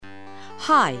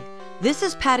Hi, this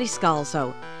is Patty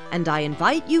Scalzo, and I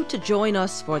invite you to join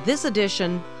us for this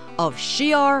edition of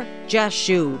Shear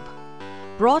Jashub,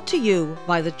 brought to you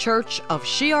by the Church of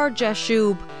Shear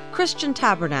Jashub Christian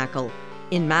Tabernacle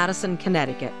in Madison,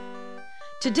 Connecticut.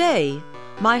 Today,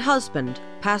 my husband,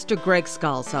 Pastor Greg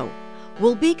Scalzo,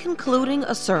 will be concluding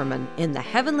a sermon in the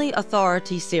Heavenly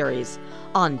Authority series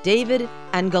on David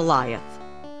and Goliath.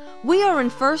 We are in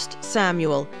 1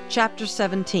 Samuel chapter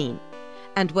 17,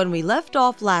 and when we left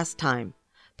off last time,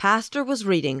 Pastor was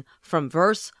reading from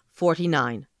verse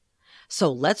 49.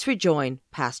 So let's rejoin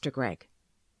Pastor Greg.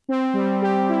 Then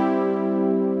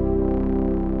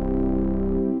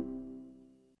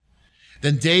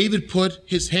David put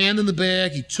his hand in the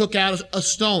bag. He took out a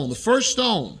stone, the first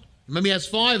stone. Remember, he has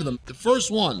 5 of them, the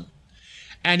first one.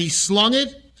 And he slung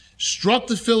it, struck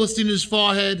the Philistine in his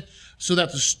forehead, so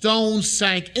that the stone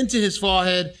sank into his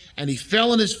forehead, and he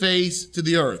fell on his face to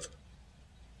the earth.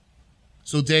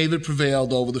 So David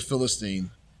prevailed over the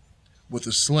Philistine with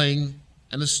a sling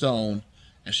and a stone,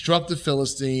 and struck the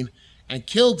Philistine and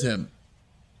killed him.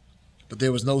 But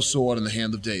there was no sword in the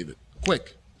hand of David.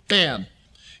 Quick, bam.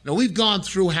 We've gone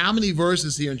through how many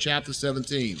verses here in chapter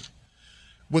 17?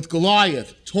 With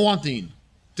Goliath taunting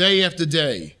day after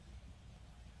day.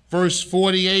 Verse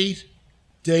 48,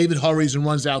 David hurries and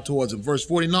runs out towards him. Verse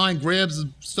 49, grabs the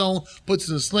stone, puts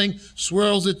it in a sling,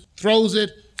 swirls it, throws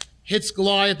it, hits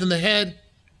Goliath in the head,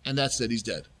 and that's it, he's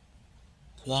dead.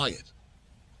 Quiet.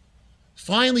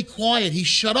 Finally quiet, he's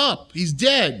shut up, he's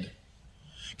dead.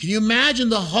 Can you imagine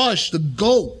the hush, the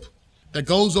gulp that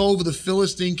goes over the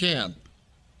Philistine camp?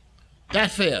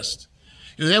 That fast.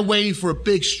 They're waiting for a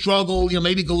big struggle.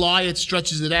 Maybe Goliath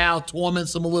stretches it out,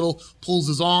 torments him a little, pulls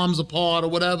his arms apart or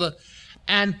whatever.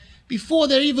 And before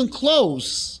they're even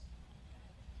close,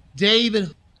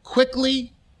 David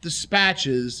quickly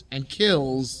dispatches and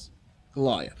kills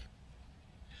Goliath.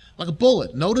 Like a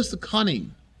bullet. Notice the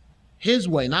cunning. His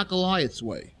way, not Goliath's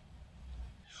way.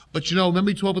 But remember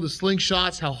we talked about the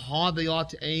slingshots, how hard they are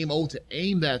to aim. Oh, to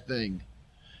aim that thing.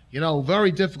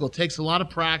 Very difficult. Takes a lot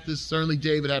of practice. Certainly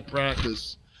David had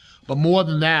practice. But more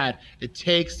than that, it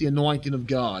takes the anointing of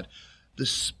God. The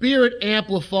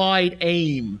Spirit-amplified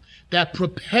aim, that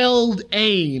propelled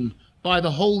aim by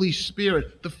the Holy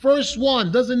Spirit. The first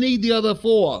one doesn't need the other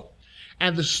 4.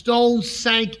 And the stone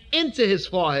sank into his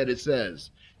forehead, it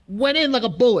says. Went in like a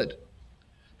bullet.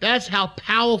 That's how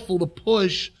powerful the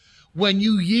push when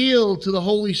you yield to the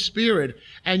Holy Spirit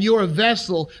and you're a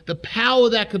vessel, the power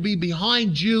that could be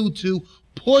behind you to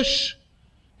push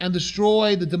and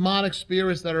destroy the demonic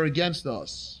spirits that are against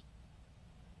us.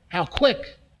 How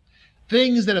quick.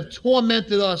 Things that have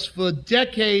tormented us for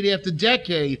decade after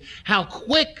decade, how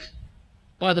quick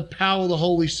by the power of the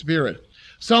Holy Spirit.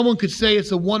 Someone could say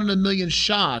it's a 1 in a million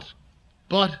shot,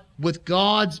 but with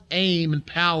God's aim and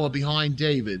power behind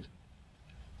David,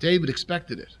 David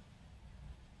expected it.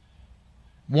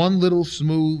 One little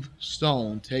smooth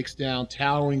stone takes down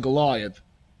towering Goliath,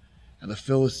 and the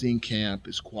Philistine camp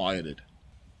is quieted.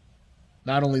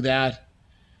 Not only that,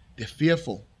 they're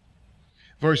fearful.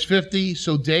 Verse 50,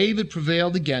 so David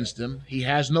prevailed against him. He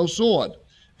has no sword.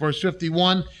 Verse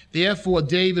 51, therefore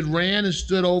David ran and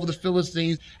stood over the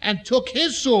Philistines and took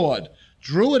his sword,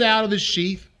 drew it out of his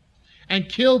sheath, and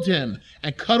killed him,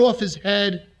 and cut off his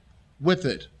head with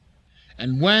it.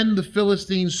 And when the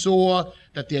Philistines saw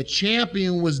that their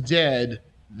champion was dead,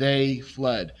 they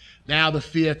fled. Now the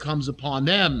fear comes upon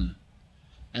them,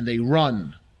 and they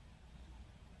run.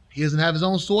 He doesn't have his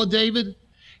own sword, David.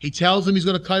 He tells them he's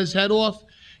going to cut his head off.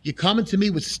 You're coming to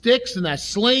me with sticks and that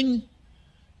sling?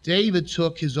 David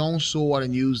took his own sword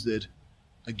and used it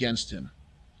against him,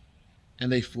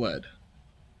 and they fled.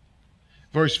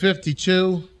 Verse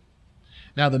 52,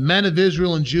 now the men of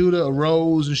Israel and Judah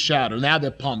arose and shouted. Now they're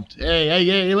pumped.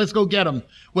 Hey, let's go get them.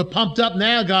 We're pumped up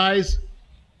now, guys.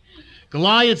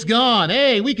 Goliath's gone.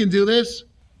 Hey, we can do this.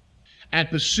 And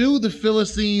pursued the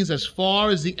Philistines as far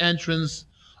as the entrance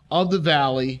of the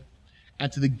valley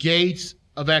and to the gates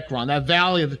of Ekron. That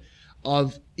valley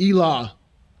of Elah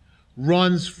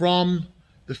runs from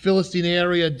the Philistine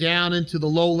area down into the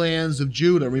lowlands of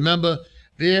Judah. Remember,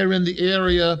 they're in the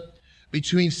area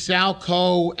between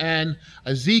Salco and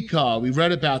Azekah. We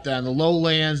read about that in the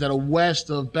lowlands that are west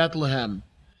of Bethlehem.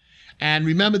 And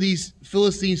remember these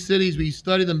Philistine cities, we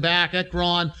studied them back.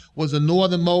 Ekron was the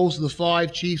northernmost of the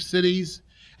 5 chief cities.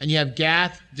 And you have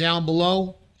Gath down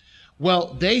below.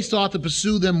 Well, they start to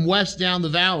pursue them west down the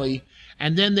valley.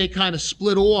 And then they kind of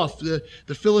split off. The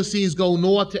Philistines go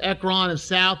north to Ekron and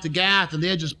south to Gath. And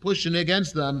they're just pushing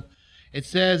against them. It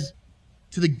says,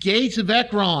 to the gates of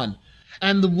Ekron.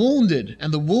 And the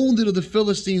wounded of the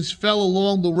Philistines fell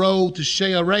along the road to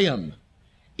Shearaim.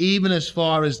 even as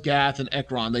far as Gath and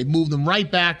Ekron. They moved them right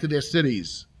back to their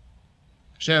cities.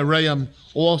 Shaaraim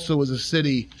also was a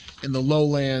city in the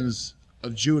lowlands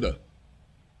of Judah.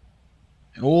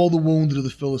 And all the wounded of the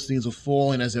Philistines are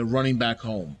falling as they're running back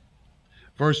home.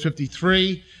 Verse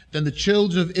 53, then the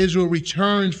children of Israel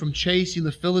returned from chasing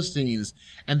the Philistines,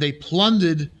 and they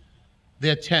plundered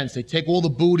their tents. They take all the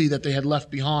booty that they had left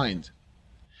behind.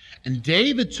 And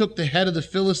David took the head of the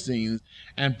Philistines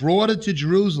and brought it to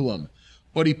Jerusalem,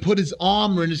 but he put his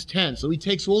armor in his tent. So he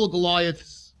takes all of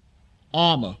Goliath's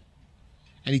armor,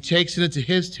 and he takes it into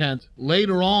his tent.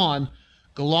 Later on,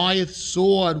 Goliath's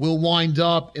sword will wind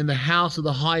up in the house of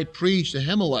the high priest,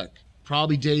 Ahimelech.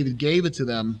 Probably David gave it to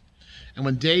them. And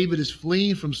when David is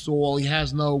fleeing from Saul, he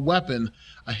has no weapon.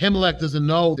 Ahimelech doesn't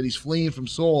know that he's fleeing from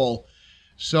Saul.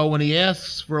 So when he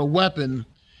asks for a weapon,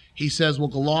 he says, well,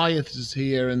 Goliath is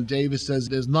here. And David says,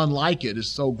 there's none like it. It's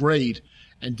so great.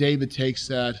 And David takes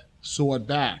that sword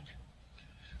back.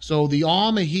 So the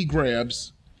armor he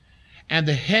grabs, and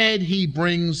the head he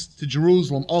brings to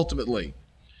Jerusalem ultimately.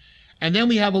 And then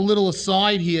we have a little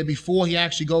aside here before he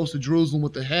actually goes to Jerusalem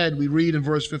with the head. We read in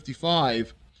verse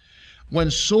 55, when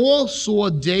Saul saw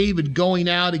David going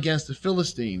out against the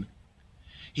Philistine,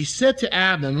 he said to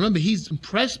Abner, and remember, he's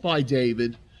impressed by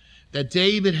David, that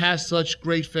David has such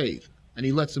great faith, and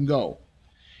he lets him go.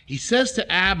 He says to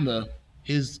Abner,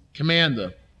 his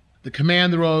commander, the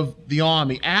commander of the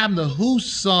army, Abner,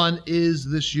 whose son is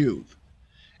this youth?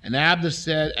 And Abner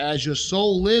said, as your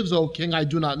soul lives, O king, I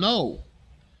do not know.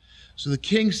 So the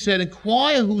king said,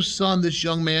 inquire whose son this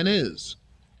young man is.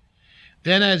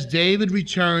 Then as David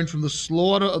returned from the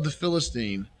slaughter of the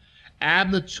Philistine,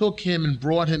 Abner took him and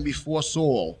brought him before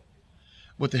Saul,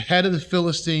 with the head of the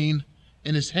Philistine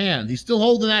in his hand. He's still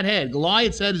holding that head.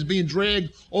 Goliath's head is being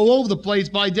dragged all over the place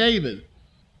by David.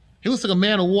 He looks like a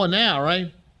man of war now,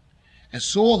 right? And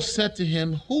Saul said to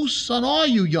him, whose son are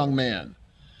you, young man?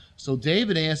 So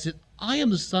David answered, I am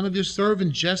the son of your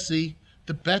servant Jesse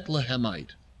the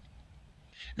Bethlehemite.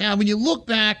 Now, when you look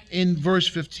back in verse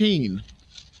 15,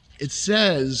 it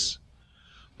says,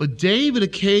 but David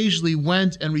occasionally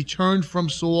went and returned from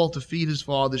Saul to feed his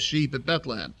father's sheep at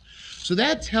Bethlehem. So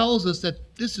that tells us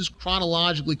that this is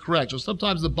chronologically correct. So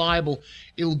sometimes the Bible,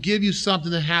 it will give you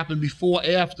something that happened before,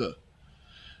 after.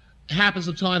 It happens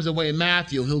sometimes that way in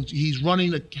Matthew. He's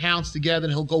running accounts together,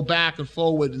 and he'll go back and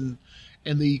forward in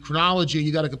the chronology, and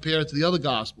you got to compare it to the other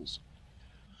Gospels.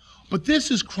 But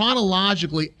this is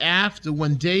chronologically after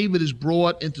when David is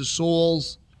brought into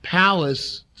Saul's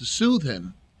palace to soothe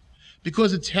him,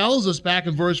 because it tells us back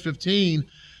in verse 15,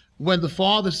 when the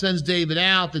father sends David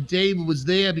out, that David was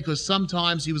there because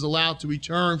sometimes he was allowed to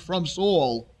return from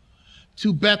Saul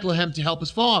to Bethlehem to help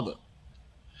his father.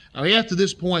 Now, after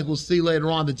this point, we'll see later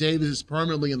on that David is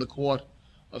permanently in the court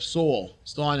of Saul,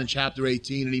 starting in chapter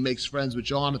 18, and he makes friends with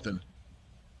Jonathan.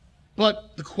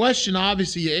 But the question,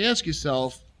 obviously, you ask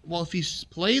yourself, well, if he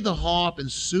played the harp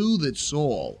and soothed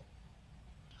Saul,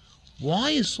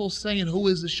 why is Saul saying, who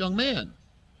is this young man?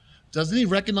 Doesn't he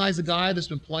recognize the guy that's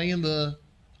been playing the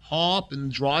harp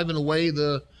and driving away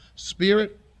the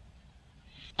spirit?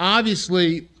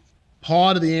 Obviously,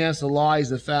 part of the answer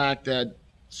lies in the fact that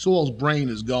Saul's brain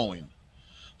is going.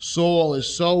 Saul is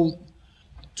so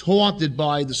taunted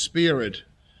by the spirit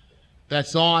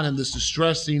that's on him, this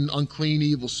distressing, unclean,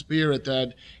 evil spirit,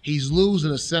 that he's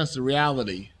losing a sense of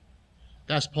reality.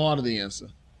 That's part of the answer.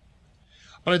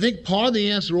 But I think part of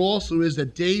the answer also is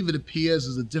that David appears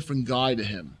as a different guy to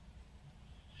him.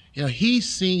 You know, he's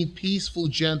seen peaceful,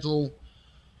 gentle,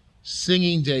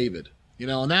 singing David. You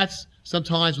know, and that's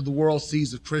sometimes what the world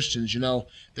sees of Christians. You know,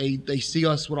 they see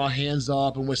us with our hands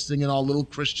up and we're singing our little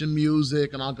Christian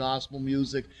music and our gospel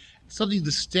music. It's something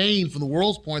disdained from the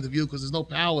world's point of view because there's no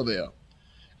power there.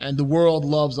 And the world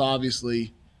loves,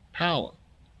 obviously, power.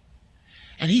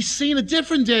 And he's seen a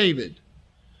different David.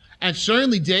 And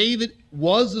certainly David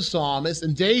was a psalmist,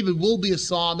 and David will be a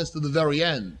psalmist to the very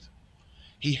end.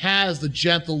 He has the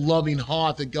gentle, loving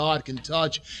heart that God can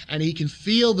touch, and he can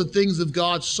feel the things of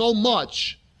God so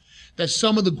much that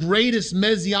some of the greatest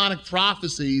messianic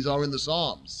prophecies are in the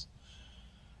Psalms.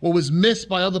 What was missed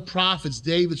by other prophets,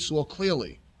 David saw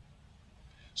clearly.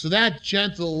 So that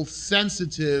gentle,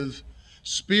 sensitive,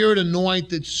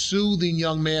 spirit-anointed, soothing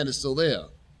young man is still there.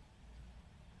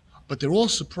 But they're all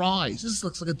surprised. This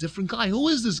looks like a different guy. Who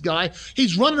is this guy?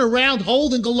 He's running around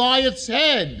holding Goliath's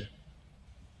head.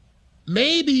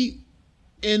 Maybe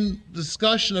in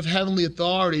discussion of heavenly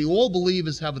authority, all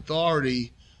believers have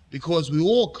authority because we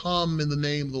all come in the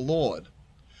name of the Lord.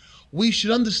 We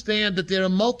should understand that there are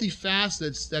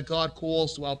multifacets that God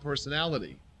calls to our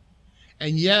personality.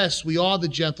 And yes, we are the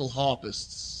gentle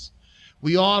harpists.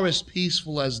 We are as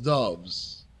peaceful as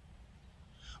doves.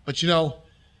 But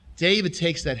David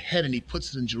takes that head and he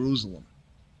puts it in Jerusalem.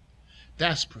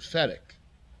 That's prophetic.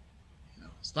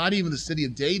 It's not even the city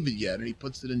of David yet, and he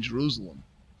puts it in Jerusalem.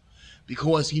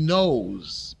 Because he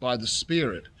knows by the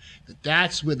Spirit that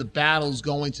that's where the battle's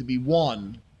going to be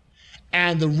won.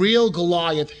 And the real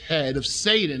Goliath head of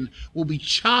Satan will be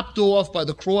chopped off by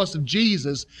the cross of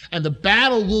Jesus, and the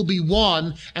battle will be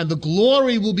won, and the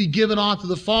glory will be given unto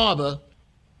the Father,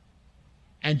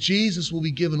 and Jesus will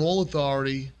be given all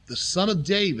authority, the Son of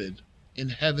David, in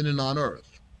heaven and on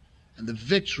earth. And the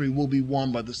victory will be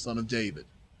won by the Son of David.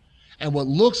 And what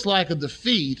looks like a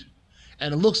defeat,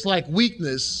 and it looks like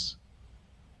weakness,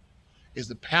 is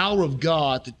the power of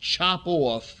God to chop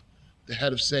off the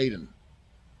head of Satan.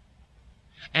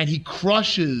 And he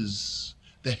crushes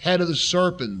the head of the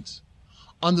serpent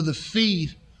under the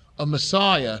feet of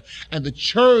Messiah. And the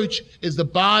church is the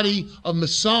body of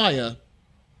Messiah.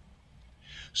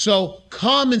 So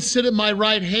come and sit at my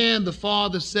right hand, the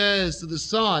Father says to the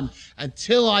Son,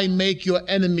 until I make your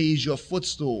enemies your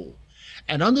footstool.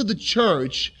 And under the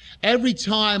church, every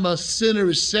time a sinner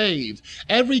is saved,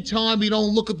 every time we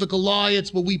don't look at the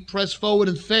Goliaths, but we press forward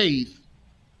in faith,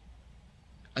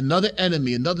 another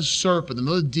enemy, another serpent,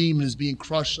 another demon is being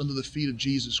crushed under the feet of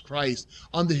Jesus Christ,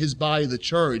 under his body, the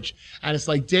church. And it's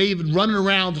like David running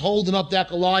around holding up that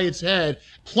Goliath's head,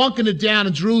 plunking it down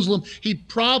in Jerusalem. He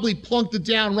probably plunked it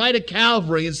down right at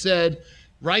Calvary and said,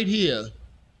 right here,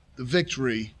 the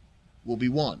victory will be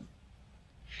won.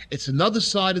 It's another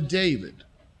side of David,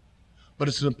 but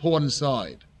it's an important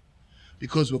side,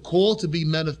 because we're called to be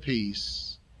men of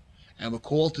peace, and we're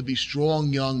called to be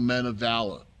strong young men of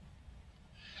valor.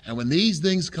 And when these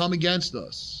things come against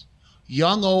us,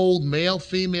 young, old, male,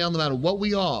 female, no matter what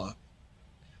we are,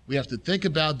 we have to think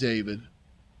about David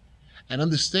and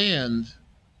understand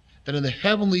that in the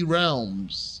heavenly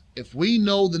realms, if we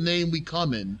know the name we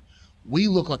come in, we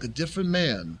look like a different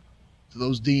man to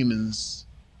those demons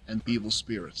and evil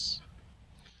spirits.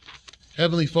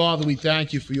 Heavenly Father, we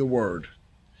thank you for your word.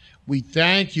 We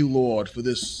thank you, Lord, for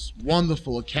this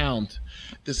wonderful account,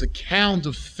 this account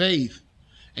of faith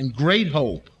and great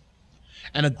hope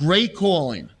and a great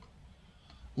calling.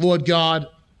 Lord God,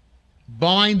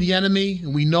 bind the enemy.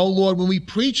 And we know, Lord, when we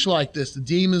preach like this, the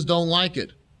demons don't like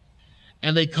it.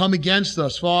 And they come against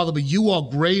us, Father, but you are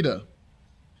greater.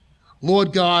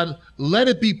 Lord God, let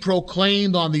it be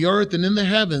proclaimed on the earth and in the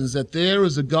heavens that there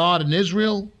is a God in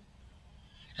Israel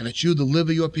and that you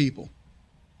deliver your people.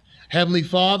 Heavenly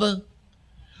Father,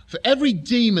 for every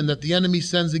demon that the enemy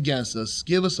sends against us,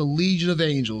 give us a legion of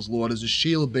angels, Lord, as a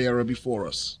shield bearer before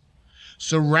us.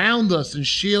 Surround us and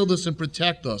shield us and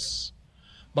protect us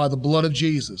by the blood of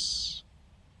Jesus.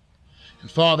 And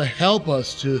Father, help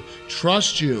us to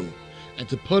trust you and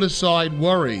to put aside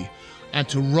worry and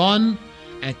to run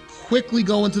and quickly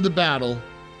go into the battle,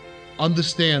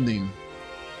 understanding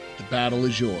the battle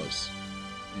is yours.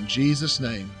 In Jesus'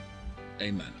 name,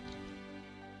 amen.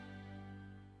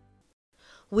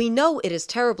 We know it is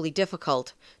terribly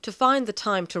difficult to find the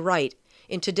time to write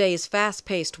in today's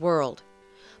fast-paced world.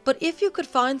 But if you could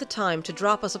find the time to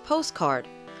drop us a postcard,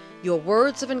 your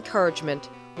words of encouragement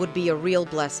would be a real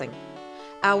blessing.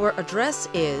 Our address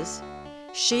is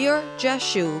Shear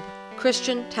Jashub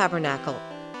Christian Tabernacle,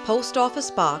 Post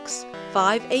Office Box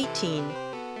 518,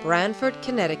 Branford,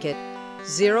 Connecticut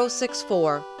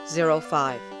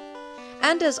 06405.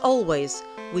 And as always,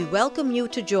 we welcome you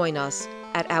to join us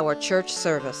at our church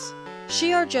service.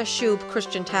 Shear Jashub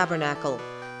Christian Tabernacle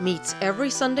meets every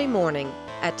Sunday morning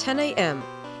at 10 a.m.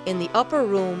 in the upper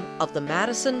room of the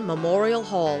Madison Memorial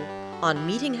Hall on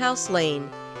Meeting House Lane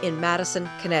in Madison,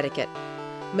 Connecticut.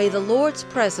 May the Lord's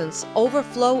presence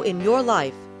overflow in your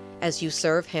life as you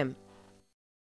serve Him.